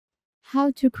How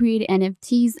to create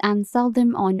NFTs and sell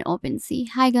them on Opensea.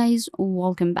 Hi guys,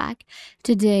 welcome back.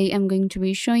 Today I'm going to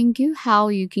be showing you how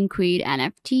you can create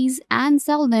NFTs and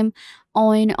sell them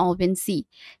on Opensea.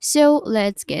 So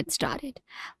let's get started.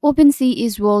 Opensea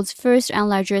is world's first and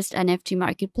largest NFT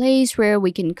marketplace where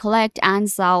we can collect and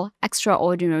sell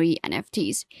extraordinary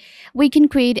NFTs. We can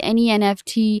create any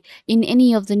NFT in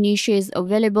any of the niches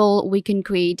available. We can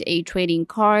create a trading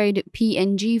card,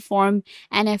 PNG form,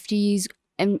 NFTs,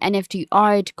 NFT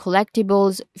art,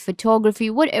 collectibles, photography,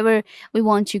 whatever we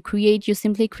want to create. You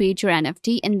simply create your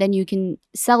NFT and then you can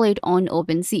sell it on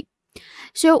OpenSea.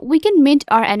 So we can mint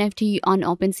our NFT on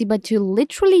OpenSea, but to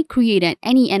literally create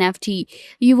any NFT,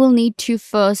 you will need to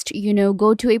first,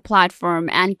 go to a platform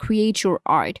and create your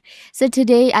art. So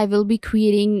today I will be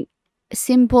creating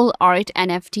simple art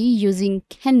NFT using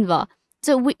Canva.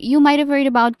 So you might have heard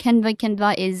about Canva.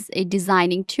 Canva is a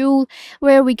designing tool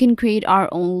where we can create our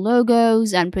own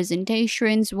logos and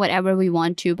presentations, whatever we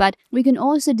want to. But we can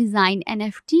also design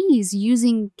NFTs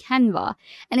using Canva.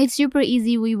 And it's super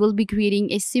easy. We will be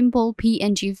creating a simple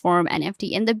PNG form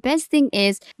NFT. And the best thing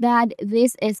is that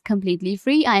this is completely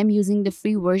free. I am using the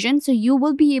free version. So you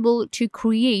will be able to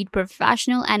create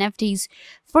professional NFTs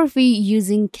for free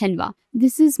using Canva.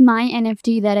 This is my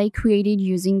NFT that I created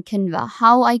using Canva.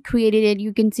 How I created it,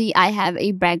 you can see I have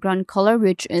a background color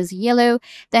which is yellow.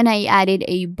 Then I added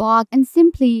a box and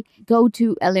simply go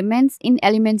to elements. In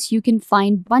elements, you can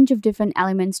find bunch of different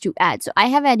elements to add. So I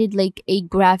have added like a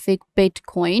graphic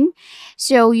Bitcoin.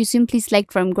 So you simply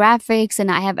select from graphics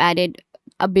and I have added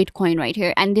a Bitcoin right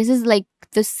here. And this is like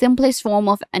the simplest form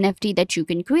of NFT that you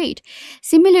can create.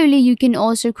 Similarly, you can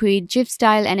also create GIF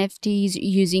style NFTs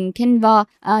using Canva.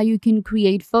 You can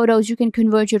create photos. You can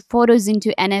convert your photos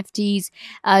into NFTs.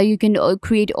 You can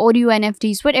create audio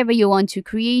NFTs. Whatever you want to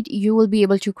create, you will be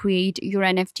able to create your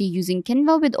NFT using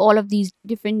Canva with all of these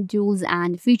different tools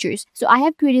and features. So I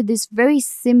have created this very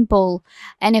simple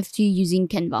NFT using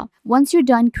Canva. Once you're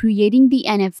done creating the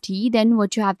NFT, then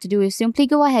what you have to do is simply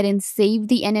go ahead and save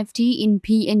the NFT in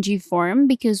PNG form,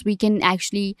 because we can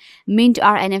actually mint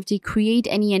our NFT, create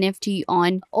any NFT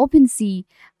on OpenSea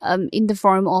in the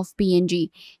form of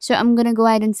PNG. So I'm gonna go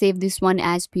ahead and save this one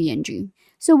as PNG.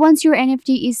 So once your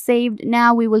NFT is saved,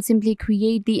 now we will simply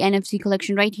create the NFT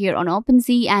collection right here on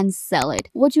OpenSea and sell it.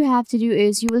 What you have to do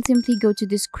is you will simply go to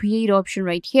this create option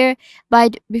right here.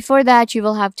 But before that, you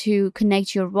will have to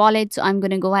connect your wallet. So I'm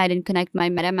going to go ahead and connect my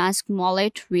MetaMask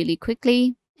wallet really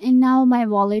quickly. And now my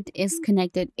wallet is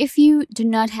connected. If you do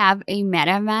not have a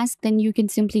MetaMask, then you can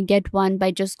simply get one by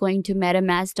just going to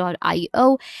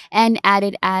metamask.io and add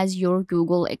it as your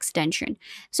Google extension.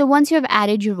 So once you have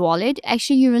added your wallet,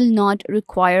 actually you will not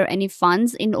require any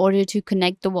funds in order to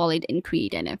connect the wallet and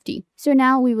create NFT. So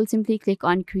now we will simply click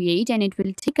on create and it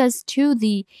will take us to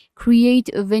the create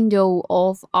window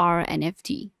of our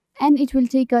NFT. And it will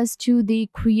take us to the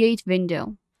create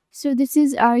window. So this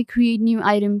is our create new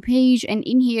item page, and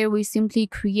in here we simply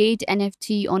create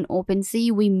NFT on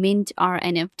OpenSea. We mint our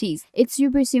NFTs. It's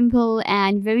super simple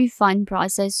and very fun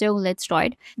process. So let's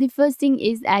start. The first thing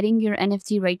is adding your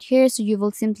NFT right here. So you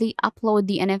will simply upload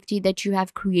the NFT that you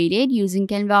have created using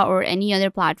Canva or any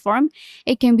other platform.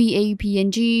 It can be a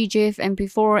PNG, GIF,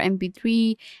 MP4,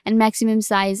 MP3, and maximum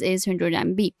size is 100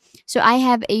 MB. So I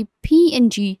have a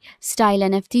PNG style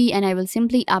NFT and I will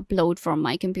simply upload from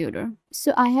my computer.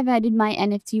 So I have added my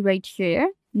NFT right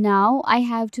here. Now I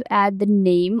have to add the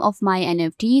name of my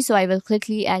NFT. So I will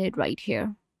quickly add it right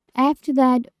here. After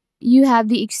that, you have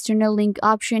the external link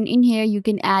option. In here, you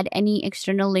can add any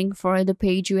external link for the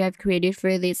page you have created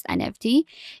for this NFT.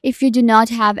 If you do not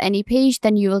have any page,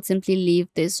 then you will simply leave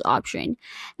this option.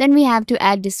 Then we have to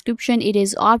add description. It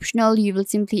is optional. You will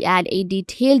simply add a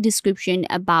detailed description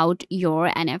about your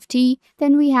NFT.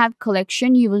 Then we have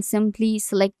collection. You will simply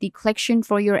select the collection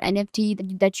for your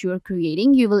NFT that you are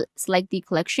creating. You will select the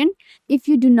collection. If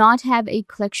you do not have a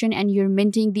collection and you're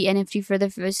minting the NFT for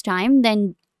the first time,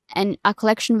 then a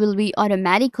collection will be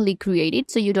automatically created,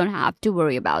 so you don't have to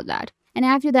worry about that. And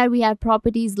after that, we have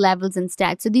properties, levels, and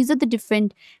stats. So these are the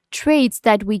different traits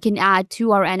that we can add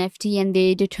to our NFT, and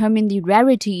they determine the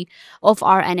rarity of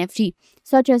our NFT,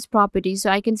 such as properties. So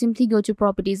I can simply go to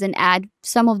properties and add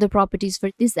some of the properties for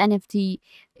this NFT,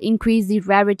 increase the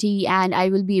rarity, and I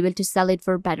will be able to sell it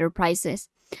for better prices.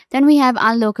 Then we have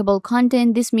unlockable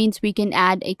content. This means we can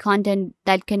add a content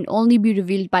that can only be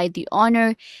revealed by the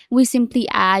owner. We simply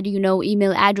add,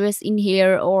 email address in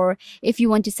here, or if you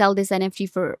want to sell this NFT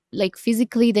for like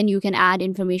physically, then you can add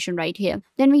information right here.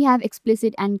 Then we have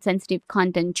explicit and sensitive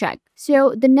content check.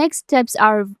 So the next steps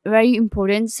are very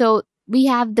important. So we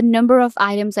have the number of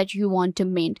items that you want to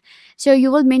mint. So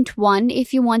you will mint one.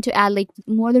 If you want to add like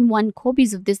more than one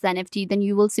copies of this NFT, then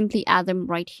you will simply add them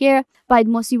right here. But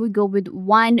mostly we go with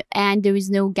one, and there is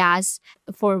no gas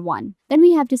for one. Then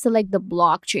we have to select the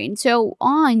blockchain. So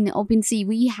on OpenSea,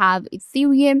 we have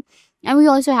Ethereum, and we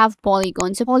also have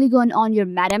Polygon. So Polygon on your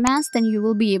MetaMask, then you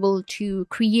will be able to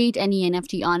create any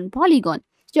NFT on Polygon.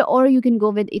 So, or you can go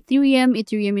with Ethereum.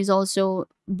 Ethereum is also,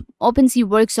 OpenSea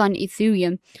works on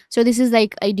Ethereum. So this is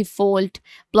like a default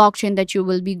blockchain that you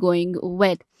will be going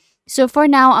with. So for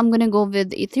now, I'm going to go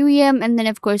with Ethereum, and then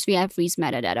of course we have freeze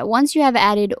metadata. Once you have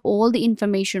added all the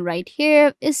information right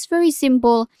here, it's very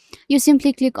simple. You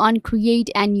simply click on create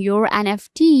and your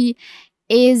NFT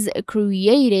is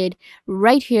created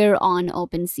right here on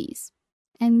OpenSea.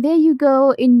 And there you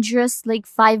go. In just like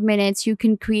 5 minutes, you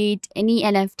can create any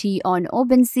NFT on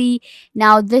OpenSea.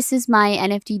 Now, this is my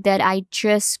NFT that I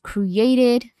just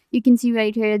created. You can see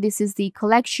right here, this is the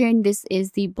collection, this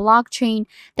is the blockchain.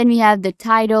 Then we have the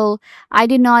title. I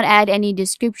did not add any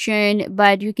description,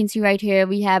 but you can see right here,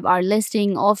 we have our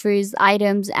listing, offers,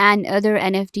 items, and other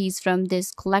NFTs from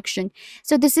this collection.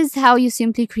 So this is how you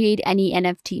simply create any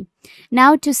NFT.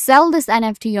 Now, to sell this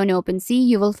NFT on OpenSea,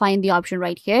 you will find the option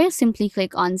right here. Simply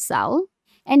click on sell.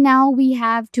 And now we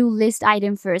have to list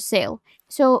item for sale.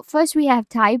 So first we have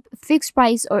type fixed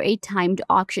price or a timed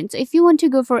auction. So if you want to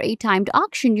go for a timed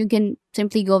auction, you can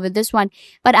simply go with this one.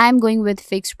 But I'm going with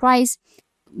fixed price.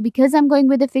 Because I'm going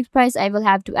with the fixed price, I will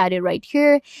have to add it right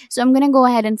here. So I'm going to go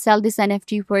ahead and sell this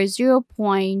NFT for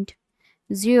 0.05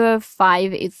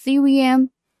 Ethereum.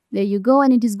 There you go,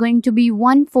 and it is going to be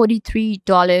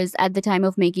 $143 at the time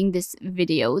of making this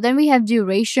video. Then we have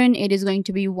duration. It is going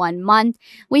to be 1 month.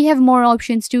 We have more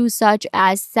options too, such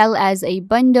as sell as a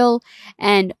bundle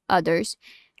and others.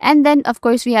 And then, of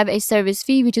course, we have a service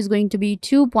fee, which is going to be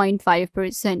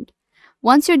 2.5%.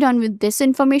 Once you're done with this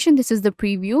information, this is the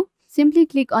preview. Simply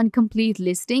click on complete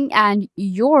listing, and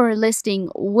your listing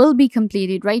will be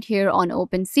completed right here on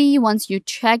OpenSea once you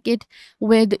check it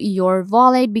with your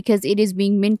wallet, because it is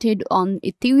being minted on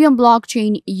Ethereum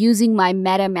blockchain using my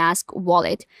MetaMask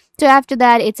wallet. So after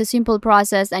that, it's a simple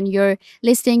process and your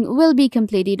listing will be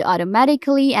completed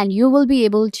automatically, and you will be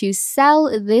able to sell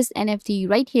this NFT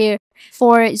right here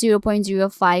for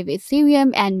 0.05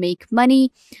 Ethereum and make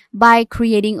money by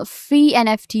creating a free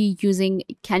NFT using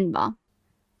Canva.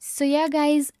 So yeah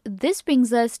guys, this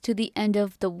brings us to the end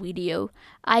of the video.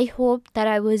 I hope that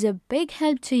I was a big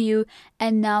help to you,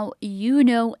 and now you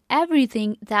know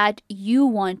everything that you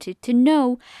wanted to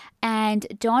know. And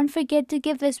don't forget to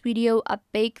give this video a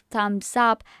big thumbs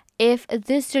up if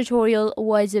this tutorial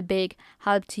was a big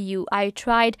help to you. I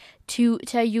tried to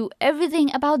tell you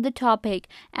everything about the topic,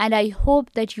 and I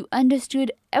hope that you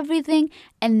understood everything,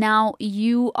 and now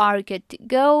you are good to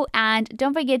go. And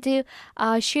don't forget to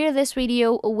share this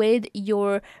video with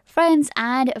your friends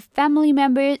and family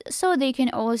members so they can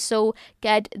also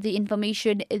get the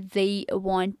information they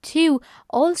want to.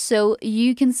 Also,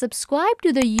 you can subscribe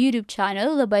to the YouTube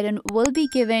channel. The button will be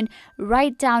given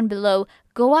right down below.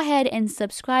 Go ahead and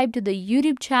subscribe to the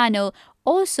YouTube channel.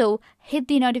 Also, hit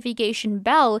the notification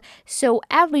bell so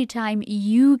every time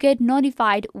you get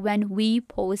notified when we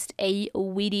post a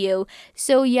video.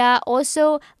 So yeah,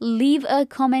 also leave a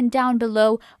comment down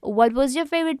below. What was your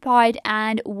favorite part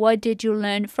and what did you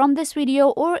learn from this video,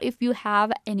 or if you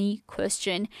have any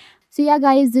question. So yeah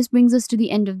guys, this brings us to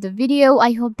the end of the video.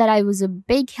 I hope that I was a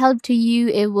big help to you.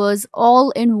 It was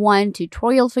all in one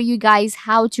tutorial for you guys,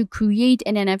 how to create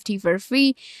an NFT for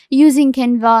free using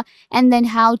Canva, and then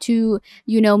how to,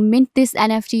 mint this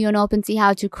NFT on OpenSea,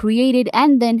 how to create it,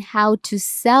 and then how to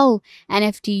sell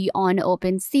NFT on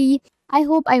OpenSea. I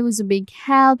hope I was a big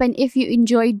help, and if you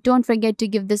enjoyed, don't forget to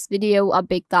give this video a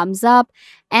big thumbs up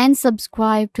and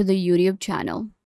subscribe to the YouTube channel.